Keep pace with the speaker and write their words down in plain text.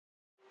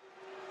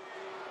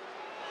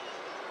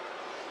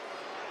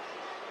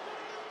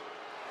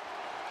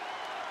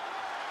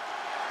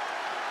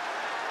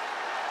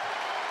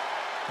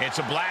It's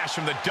a blast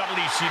from the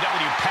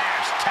WCW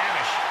past.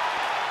 Tavish.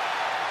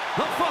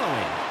 The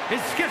following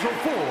is scheduled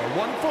for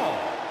one fall.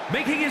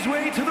 Making his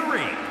way to the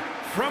ring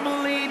from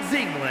Leeds,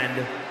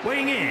 England,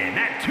 weighing in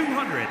at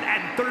 238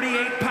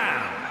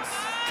 pounds,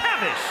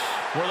 Tavish.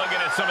 We're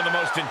looking at some of the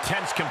most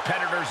intense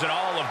competitors in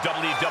all of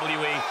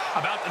WWE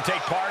about to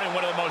take part in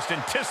one of the most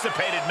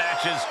anticipated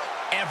matches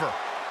ever.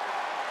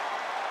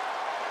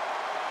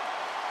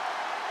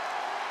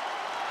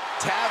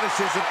 Tavish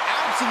is an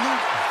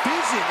absolute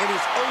vision in his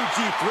OG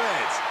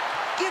threads.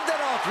 Give that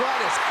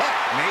arthritis heck,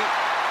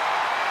 mate.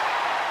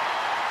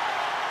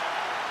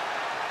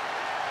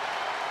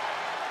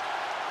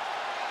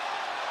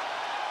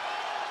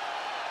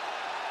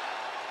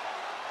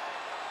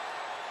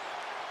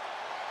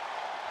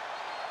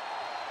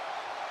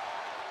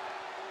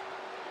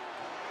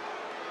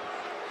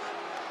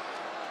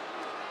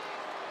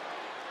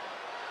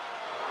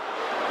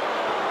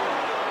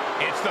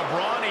 It's the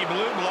brawny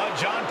blue blood,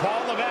 John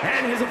Paul Levesque.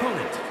 And his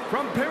opponent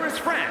from Paris,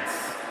 France,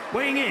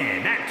 weighing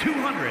in at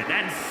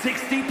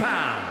 260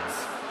 pounds,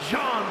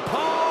 John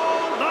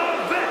Paul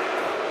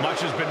Levesque.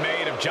 Much has been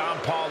made of John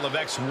Paul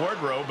Levesque's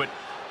wardrobe, but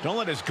don't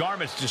let his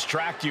garments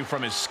distract you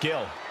from his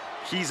skill.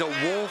 He's a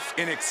wolf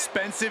in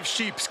expensive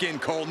sheepskin,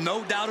 Cole,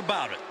 no doubt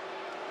about it.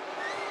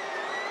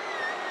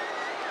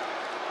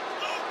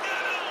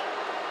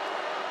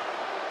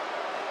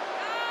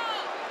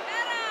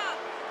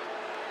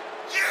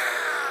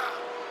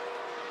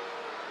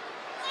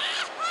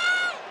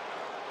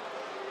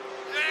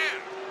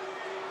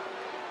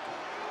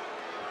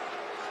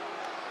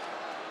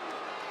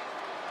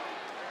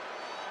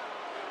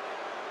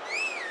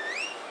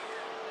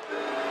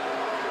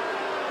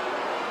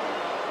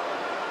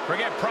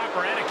 Forget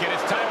proper etiquette.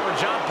 It's time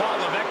for John Paul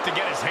Levesque to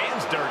get his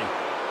hands dirty.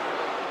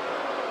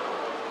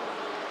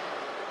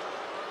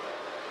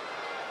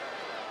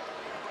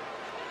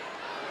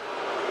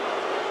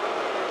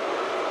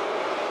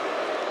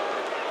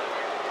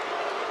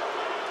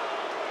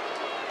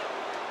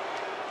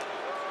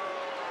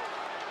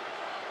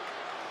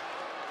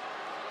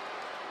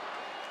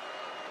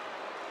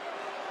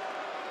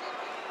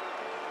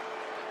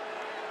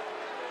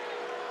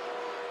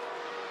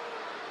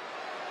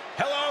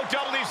 Hello,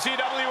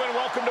 WCW, and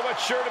welcome to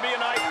what's sure to be a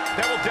night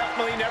that will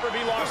definitely never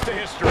be lost to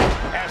history.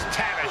 As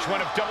Tavish,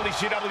 one of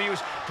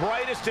WCW's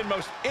brightest and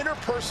most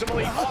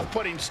interpersonally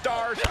off-putting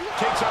stars,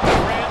 takes on the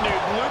brand new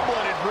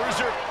blue-blooded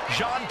bruiser,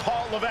 John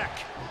Paul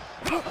Levesque.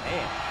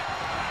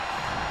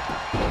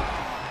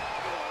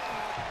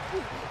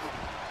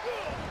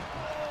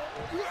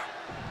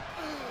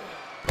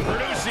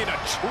 Producing a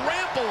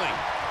trampling.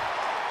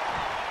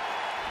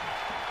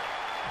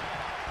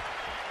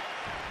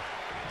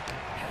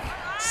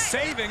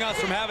 Saving us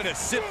from having to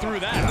sit through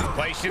that.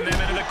 Placing them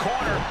into the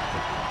corner.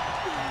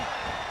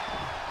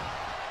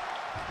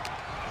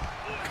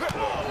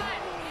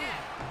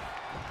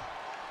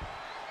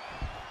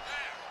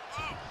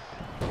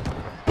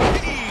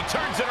 He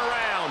turns it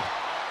around.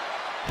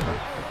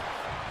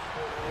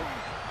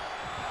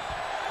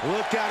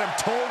 Look at him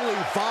totally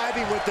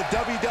vibing with the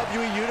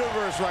WWE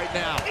Universe right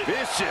now.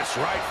 Vicious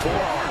right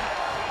forearm.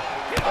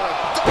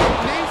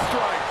 Double knee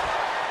strike.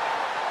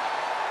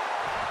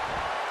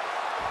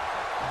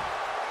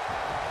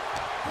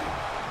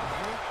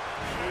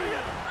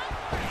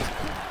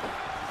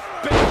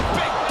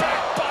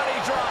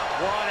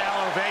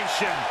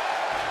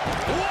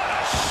 What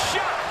a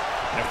shot!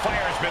 And a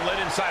fire has been lit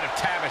inside of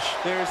Tavish.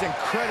 There's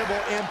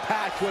incredible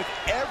impact with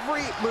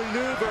every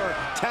maneuver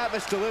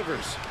Tavish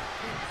delivers.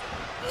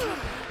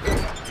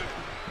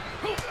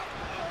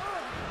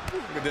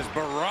 Look at this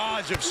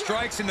barrage of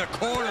strikes in the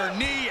corner,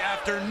 knee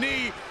after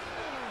knee.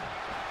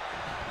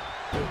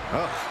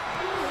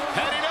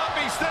 Heading up,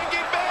 he's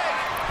thinking big.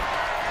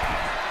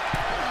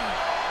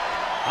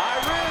 High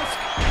risk.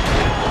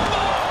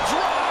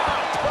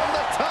 Drop from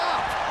the top.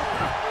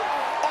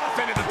 Off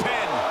into the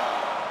pin.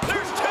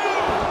 There's two.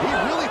 He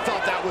really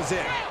thought that was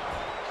it.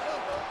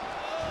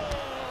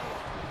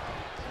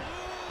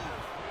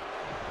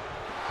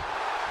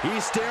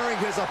 He's staring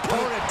his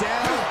opponent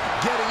down,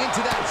 getting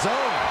into that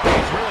zone.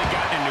 He's really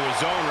gotten into his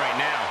zone right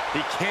now. He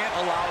can't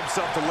allow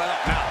himself to let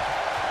up now.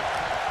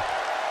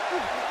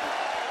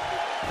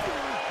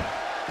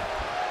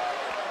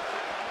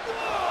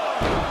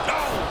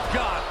 Oh,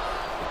 God.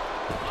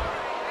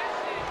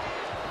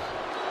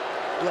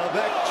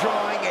 Levesque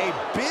drawing a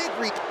big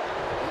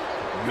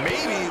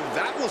maybe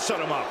that will shut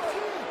him up.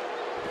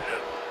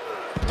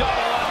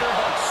 Double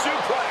underhook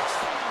suplex.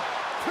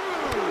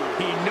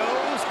 He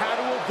knows how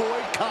to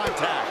avoid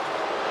contact.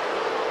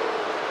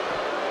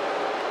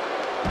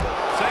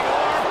 Single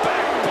arm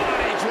back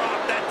body drop.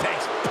 That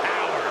takes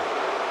power.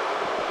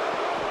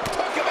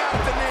 Took him out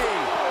at the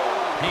knee.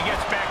 He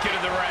gets back into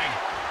the ring.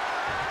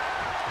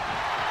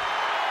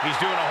 He's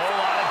doing a whole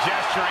lot of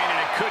gesturing, and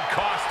it could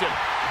cost him.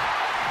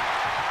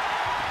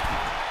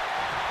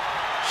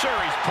 Sure,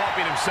 he's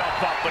pumping himself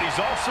up, but he's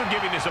also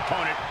giving his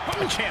opponent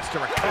a chance to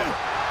recover.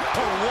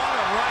 Oh, what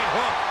a right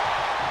hook.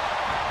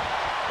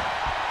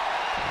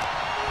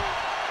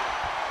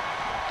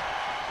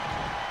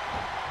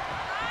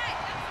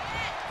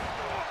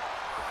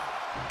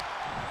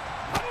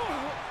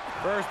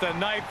 the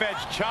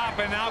knife-edge chop,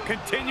 and now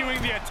continuing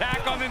the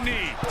attack on the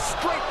knee.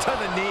 Straight to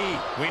the knee.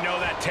 We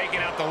know that taking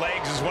out the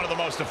legs is one of the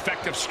most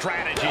effective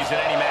strategies in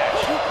any match.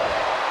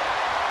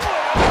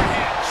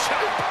 Overhead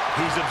chop.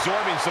 He's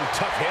absorbing some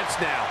tough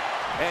hits now.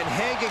 And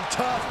hanging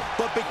tough,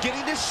 but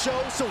beginning to show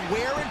some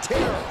wear and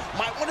tear.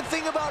 Might want to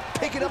think about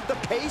picking up the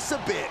pace a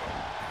bit.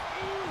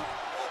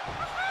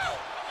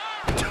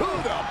 To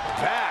the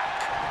back.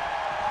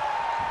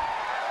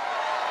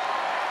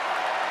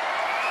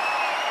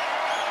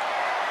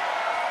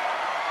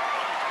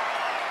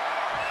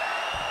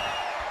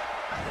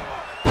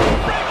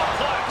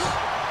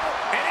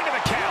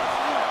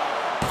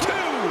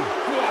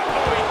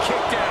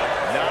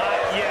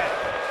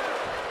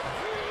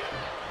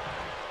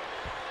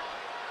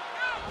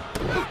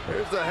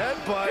 Here's the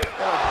headbutt.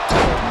 Oh,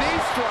 knee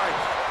strike.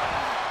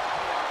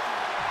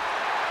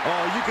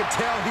 Oh, you can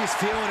tell he's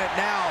feeling it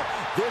now.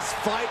 This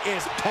fight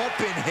is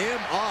pumping him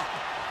up.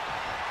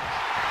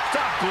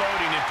 Stop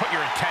gloating and put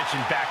your attention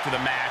back to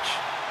the match.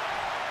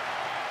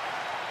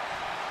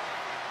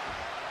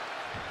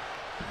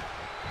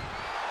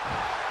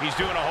 He's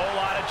doing a whole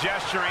lot of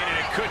gesturing, and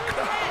it could...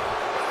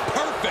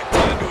 Perfect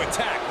time to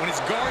attack when his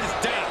guard is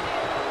down.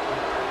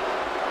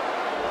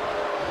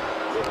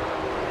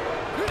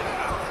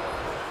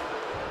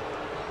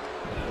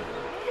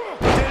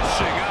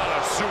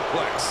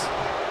 Suplex.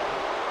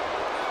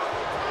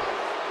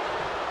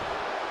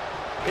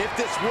 If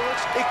this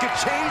works, it could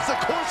change the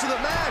course of the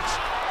match.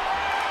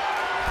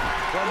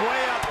 From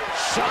way up,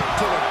 shot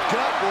to the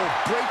gut will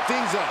break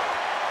things up.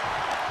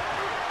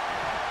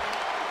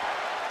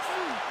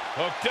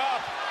 Hooked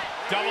up.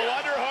 Double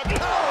underhook.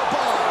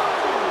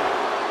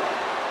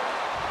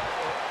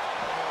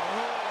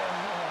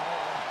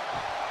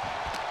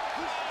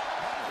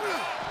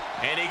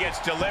 And he gets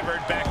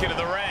delivered back into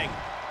the ring.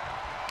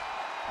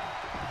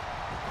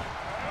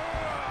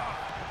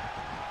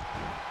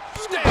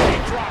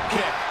 Standing drop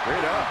kick.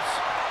 Great ups.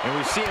 And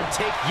we see him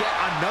take yet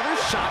another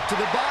shot to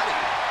the body.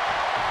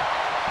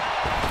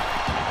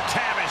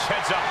 Tavish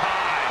heads up high.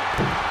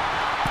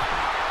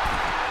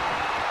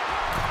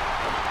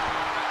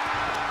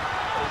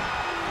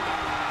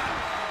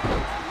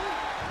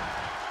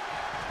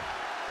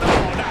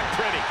 Oh, not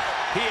pretty.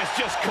 He has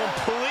just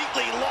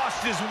completely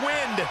lost his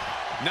wind.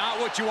 Not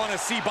what you want to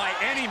see by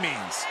any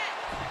means.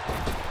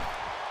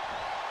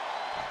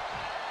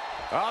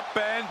 Up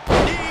and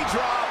knee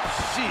drop.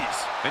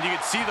 Jeez. And you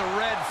can see the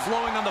red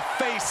flowing on the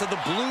face of the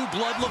blue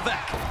blood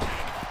Levesque.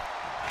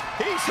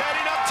 He's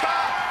heading up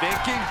top.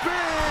 Thinking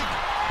big.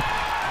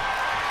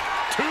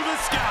 To the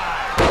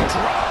sky.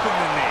 Dropping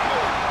the knee.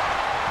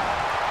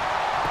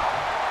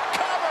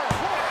 Cover.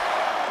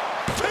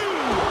 2.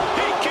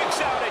 He kicks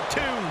out at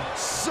 2.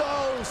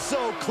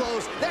 So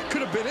close. That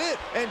could have been it.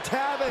 And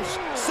Tavish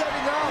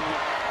setting up.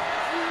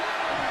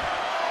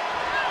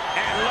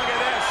 And look at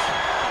this.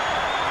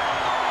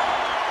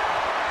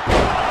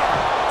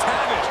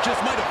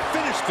 Just might have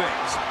finished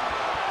things.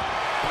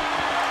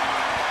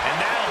 And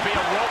that'll be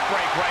a rope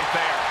break right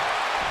there.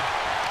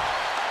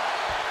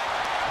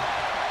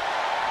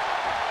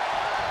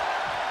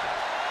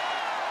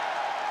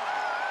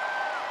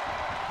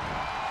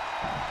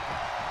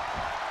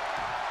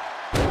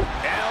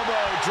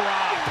 Elbow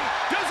drop.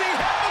 Does he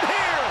have him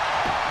here?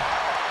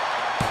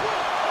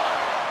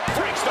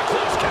 Breaks the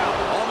close count.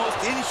 Almost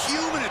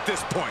inhuman at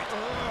this point.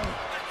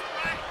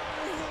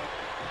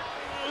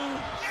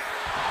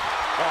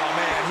 Oh,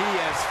 man, he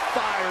is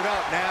fired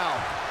up now.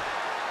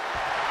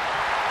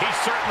 He's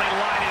certainly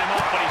lining him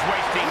up, but he's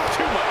wasting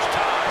too much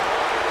time.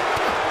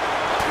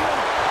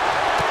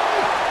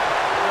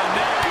 The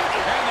neck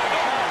and the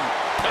arm.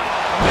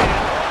 Oh, man,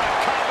 what a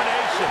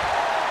combination.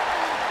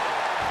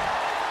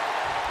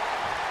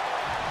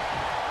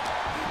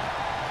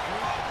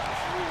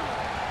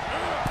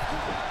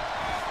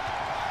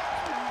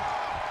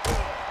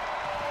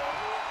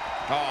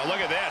 Oh,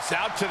 look at this.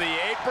 Out to the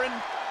apron.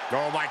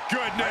 Oh, my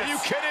goodness. Are you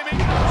kidding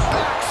me?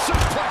 Back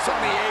suplex on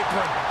the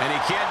apron. And he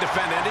can't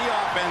defend any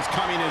offense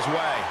coming his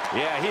way.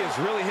 Yeah, he has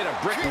really hit a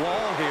brick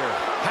wall here.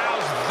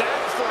 How's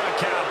that for a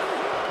count?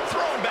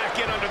 Thrown back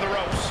in under the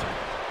ropes.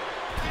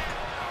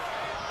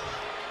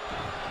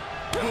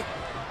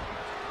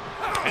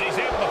 And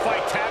he's able to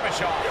fight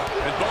Tavish off.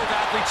 And both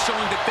athletes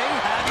showing that they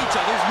have each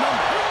other's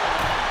number.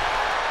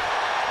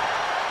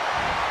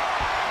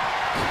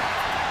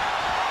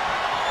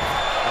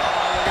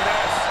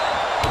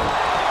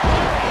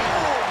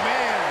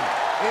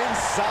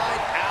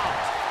 Inside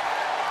out.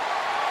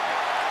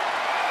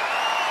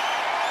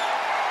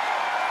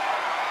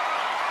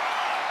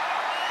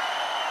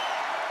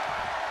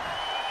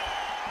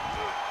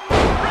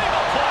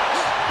 Regalplex.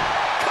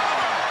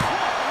 Cover.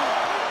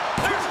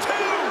 There's 2.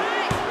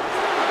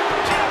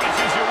 Tavish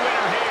is your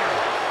winner here.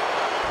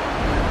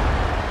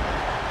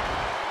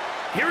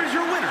 Here is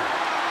your winner,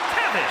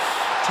 Tavish.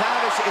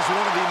 Tavish is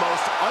one of the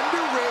most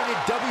underrated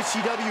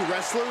WCW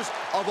wrestlers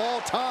of all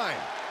time.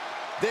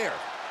 There,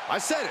 I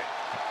said it.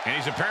 And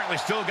he's apparently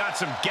still got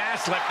some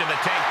gas left in the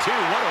tank, too.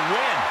 What a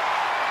win.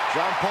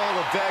 Jean-Paul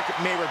Levesque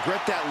may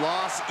regret that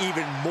loss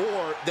even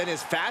more than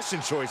his fashion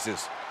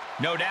choices.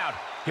 No doubt.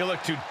 He'll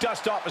look to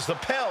dust off his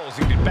lapels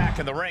and get back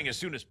in the ring as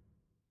soon as...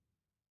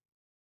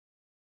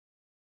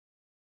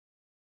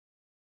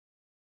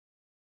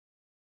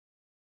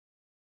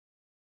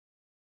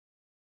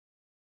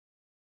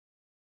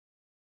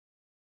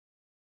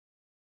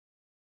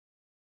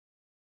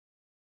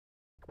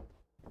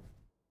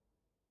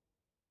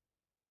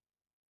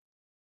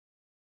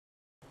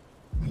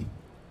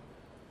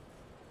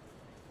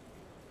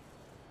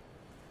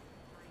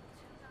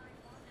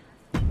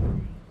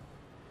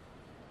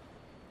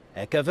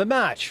 Heck of a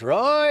match,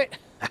 right?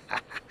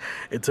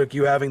 It took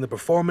you having the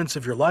performance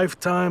of your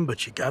lifetime,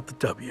 but you got the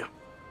W.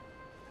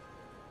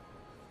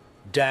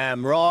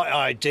 Damn right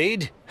I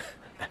did.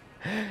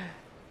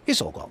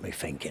 It's all got me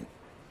thinking.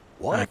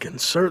 What? I can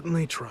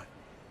certainly try.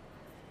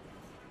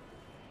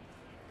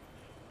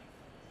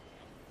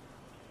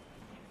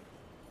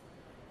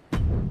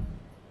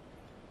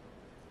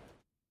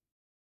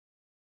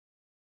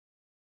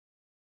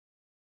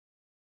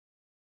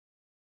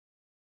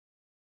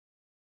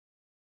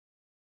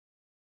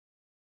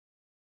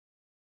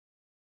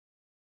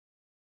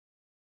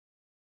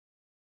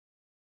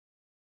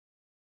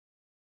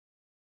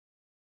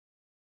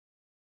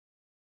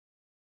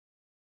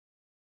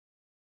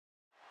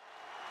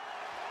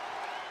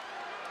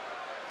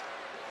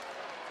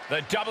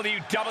 The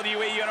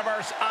WWE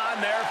Universe on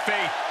their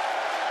feet.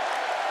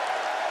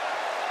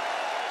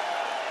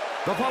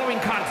 The following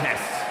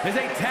contest is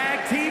a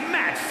tag team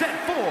match set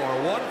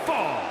for one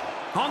fall.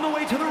 On the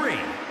way to the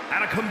ring,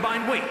 at a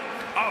combined weight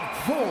of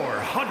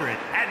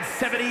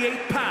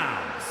 478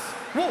 pounds,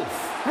 Wolfhart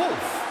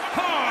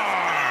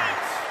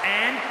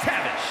and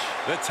Tavish.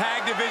 The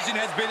tag division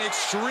has been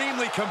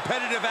extremely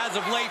competitive as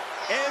of late.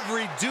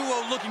 Every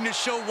duo looking to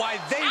show why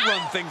they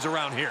run things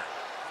around here.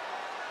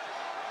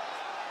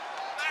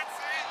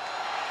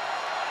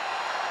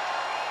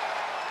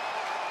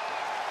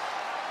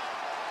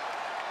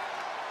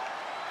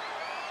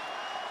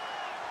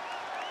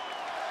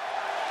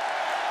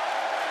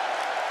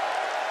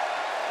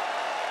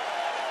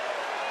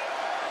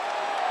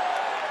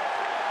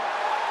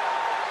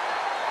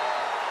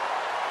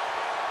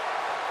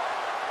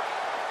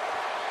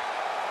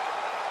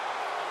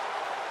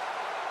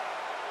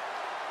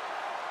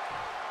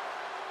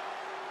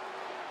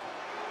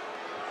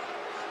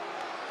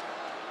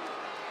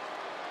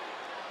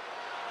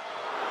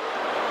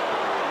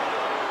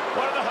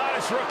 One of the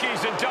hottest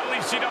rookies in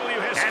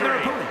WCW history. And their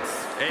opponents,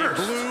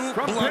 first,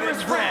 from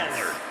Paris,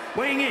 France,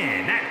 weighing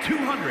in at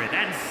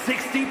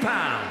 260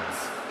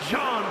 pounds,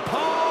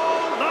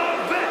 Jean-Paul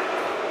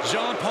Levesque.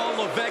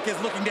 Jean-Paul Levesque is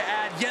looking to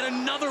add yet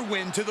another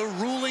win to the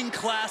ruling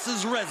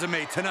class's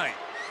resume tonight.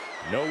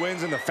 No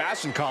wins in the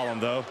fashion column,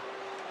 though.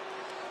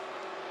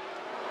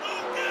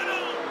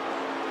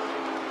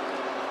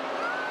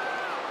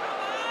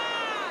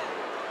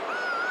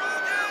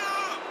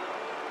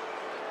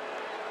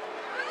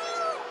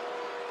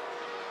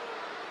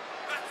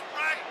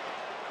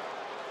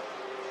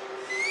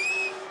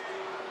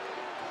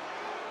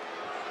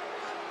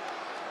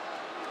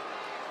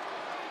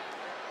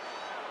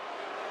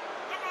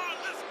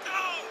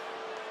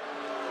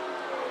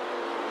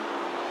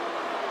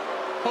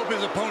 Hope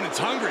his opponent's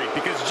hungry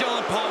because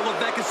Jean-Paul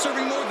Levesque is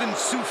serving more than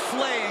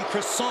souffle and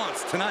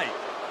croissants tonight.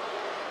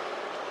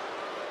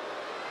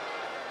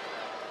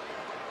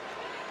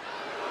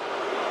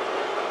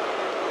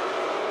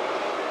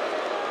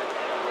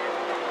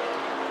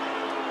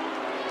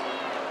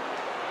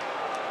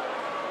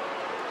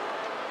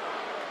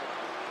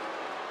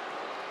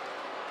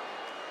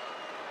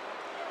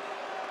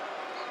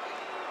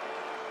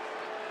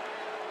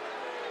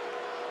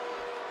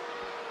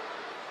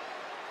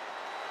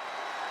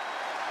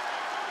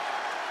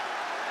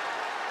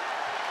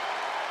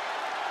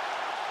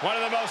 One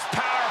of the most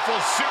powerful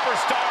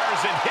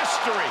superstars in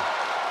history.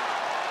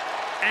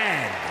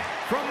 And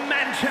from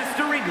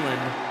Manchester,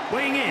 England,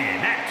 weighing in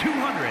at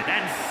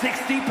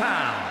 260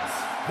 pounds,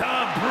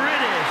 the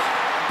British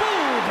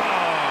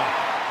Bulldog,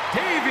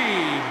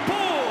 Davey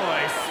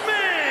Boy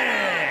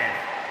Smith.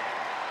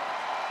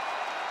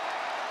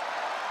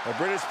 The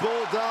British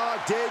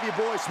Bulldog, Davey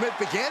Boy Smith,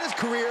 began his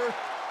career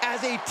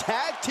as a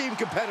tag team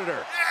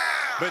competitor,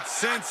 but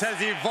since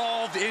has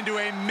evolved into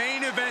a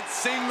main event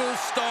single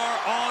star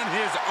on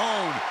his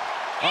own.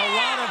 A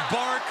lot of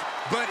bark,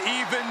 but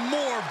even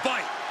more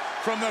bite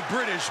from the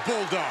British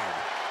Bulldog.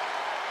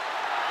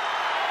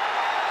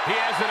 He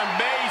has an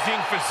amazing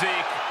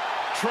physique,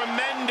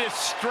 tremendous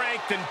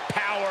strength and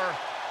power,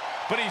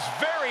 but he's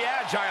very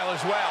agile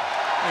as well.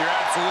 You're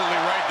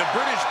absolutely right. The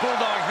British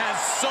Bulldog has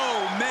so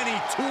many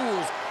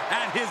tools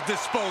at his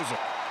disposal.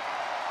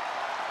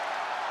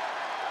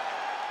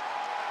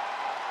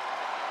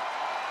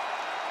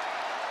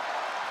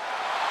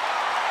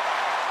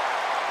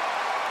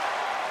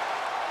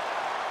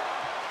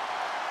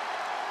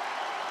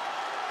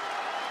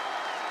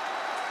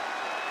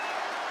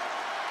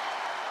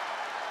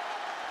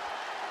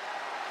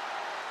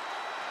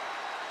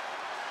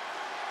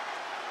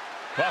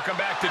 Welcome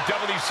back to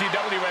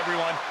WCW,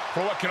 everyone,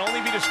 for what can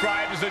only be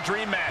described as a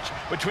dream match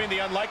between the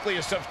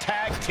unlikeliest of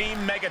tag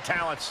team mega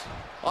talents.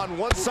 On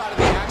one side of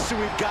the action,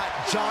 we've got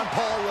John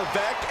Paul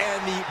Levesque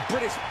and the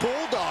British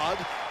Bulldog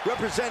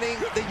representing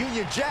the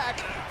Union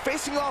Jack,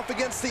 facing off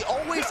against the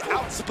always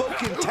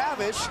outspoken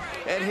Tavish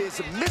and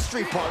his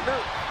mystery partner,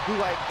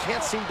 who I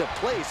can't seem to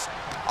place.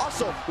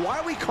 Also, why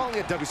are we calling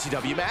it a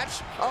WCW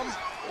match?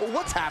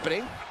 What's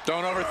happening?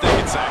 Don't overthink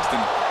it, Saxton.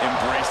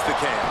 Embrace the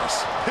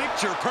chaos.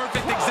 Picture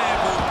perfect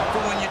example for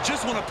when you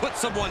just want to put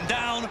someone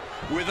down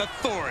with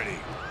authority.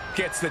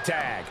 Gets the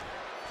tag.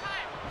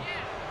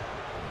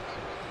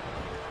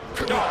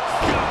 Oh,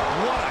 God,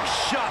 what a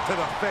shot to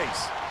the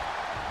face.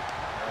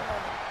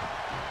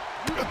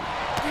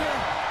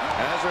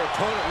 As her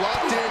opponent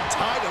locked in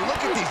tight, and look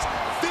at these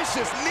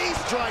vicious knee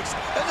strikes,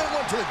 and then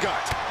one to the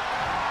gut.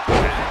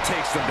 That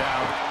takes them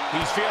down.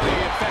 He's feeling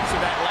the effects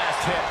of that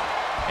last hit.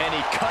 And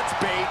he cuts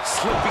bait,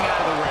 slipping out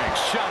of the ring.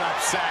 Shut up,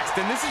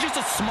 Saxton. This is just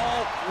a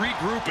small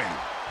regrouping.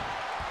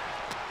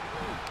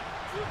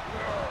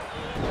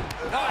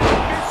 I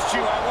missed you.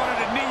 I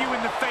wanted to knee you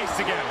in the face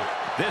again.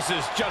 This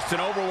is just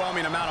an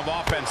overwhelming amount of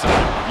offense.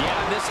 Yeah,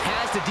 this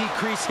has to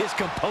decrease his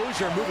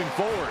composure moving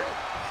forward.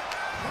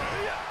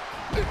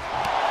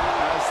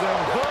 Has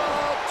them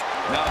hooked.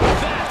 Now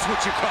that's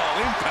what you call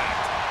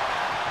impact.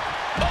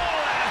 Oh,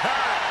 that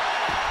hurt.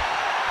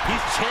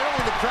 He's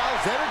channeling the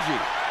crowd's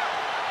energy.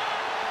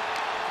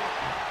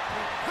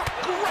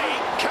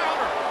 Great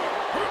counter.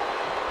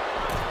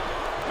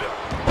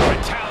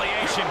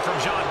 Retaliation from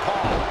John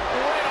Paul.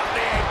 Right off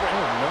the apron.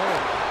 Oh, no.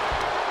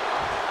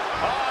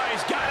 Oh,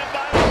 he's got him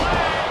by the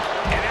leg.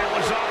 And that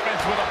was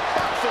offense with a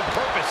hurtful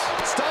purpose.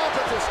 Stop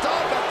after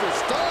stop after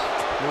stop.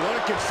 You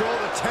want to control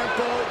the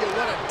tempo. You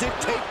want to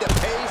dictate the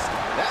pace.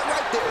 That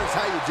right there is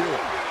how you do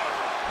it.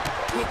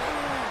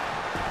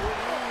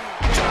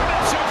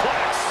 German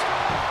suplex.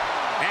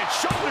 And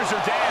shoulders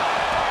are down.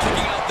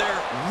 Kicking out there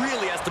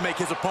really has to make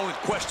his opponent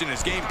question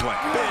his game plan.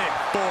 Big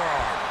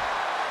forearm.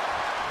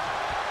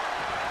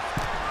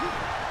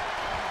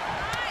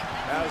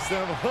 Has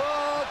them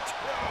hooked.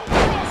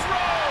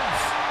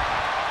 Crossroads.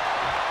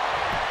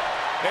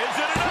 Is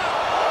it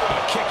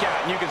enough? A kick out,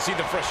 and you can see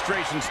the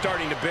frustration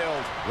starting to build.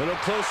 A little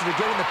closer to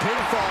getting the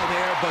pinfall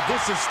there, but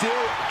this is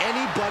still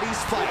anybody's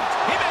fight.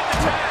 He made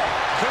the tag.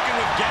 Cooking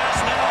with gas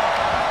now.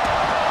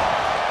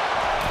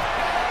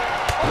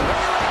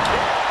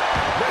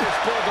 British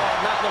Bulldog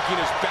not looking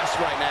his best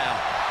right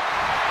now.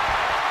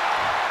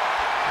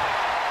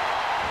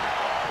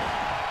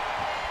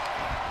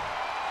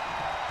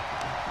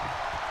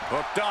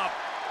 Hooked up.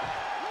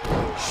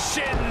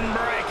 Shin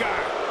breaker.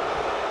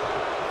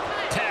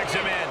 Tags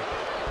him in.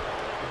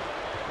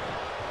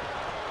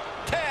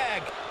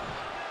 Tag.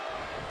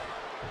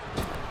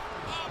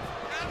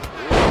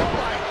 Oh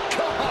my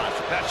gosh.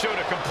 That showed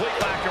a complete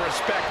lack of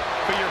respect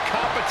for your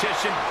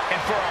competition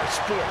and for our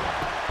sport.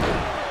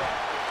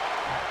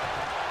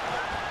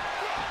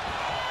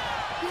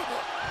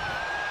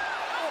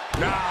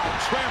 Now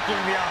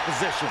trampling the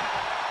opposition.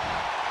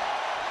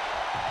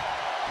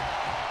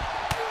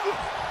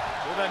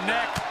 To the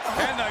neck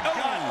and the gut.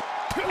 And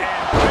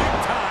big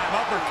time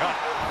uppercut.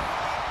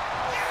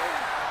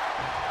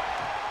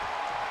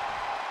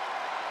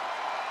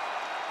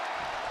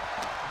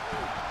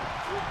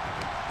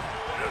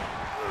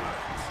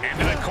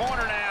 Into the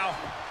corner now.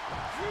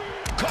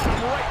 Caught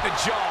him right in the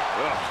jaw.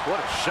 What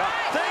a shot.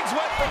 Things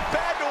went from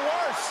bad to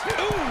worse.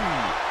 Ooh.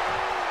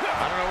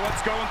 I don't know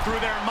what's going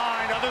through their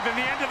mind other than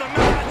the end of the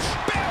match.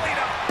 Belly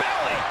to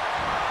belly.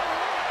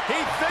 He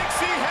thinks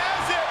he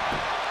has it.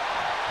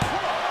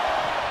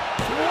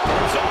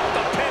 Wards off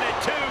the pin at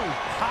 2.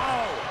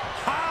 How?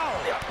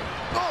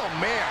 Oh,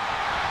 man.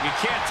 You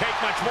can't take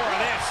much more of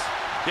this.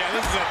 Yeah,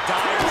 this is a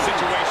dire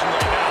situation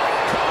right now.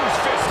 Crow's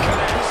fist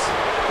connects.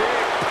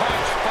 Big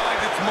punch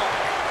finds its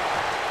mark.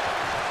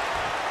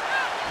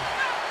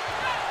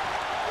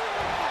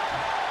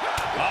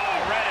 Oh,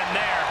 right in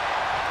there.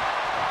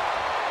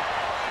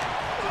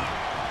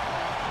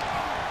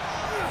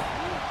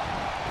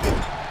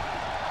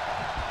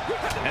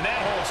 And that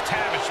holds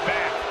Tavish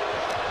back.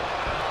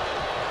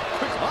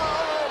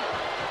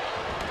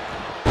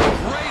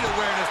 Great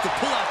awareness to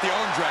pull out the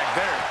arm drag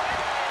there.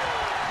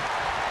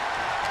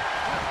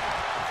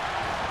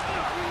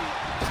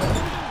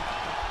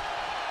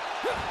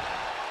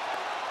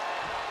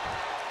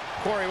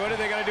 Corey, what are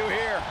they going to do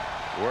here?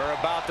 We're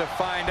about to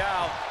find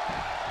out.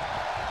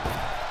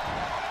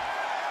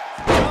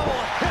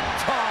 Double hip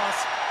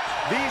toss.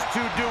 These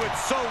two do it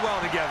so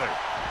well together.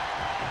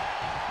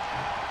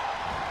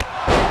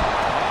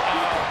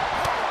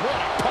 What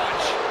a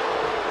punch.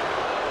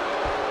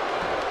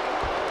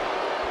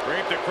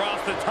 Draped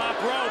across the top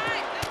rope.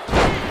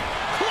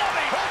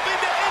 Clubbing, hoping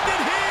to end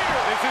it here.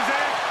 This is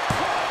it.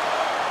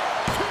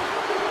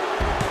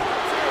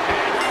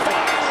 And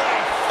finally,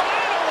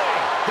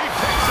 he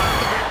picks up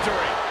the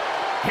victory.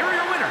 Here are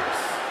your winners,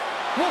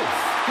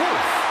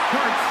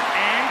 Wolfhart,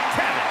 and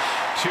Tavish.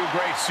 Two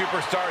great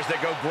superstars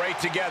that go great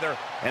together,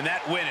 and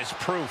that win is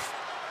proof.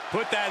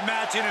 Put that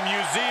match in a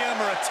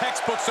museum or a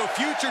textbook so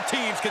future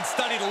teams can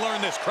study to learn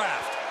this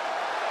craft.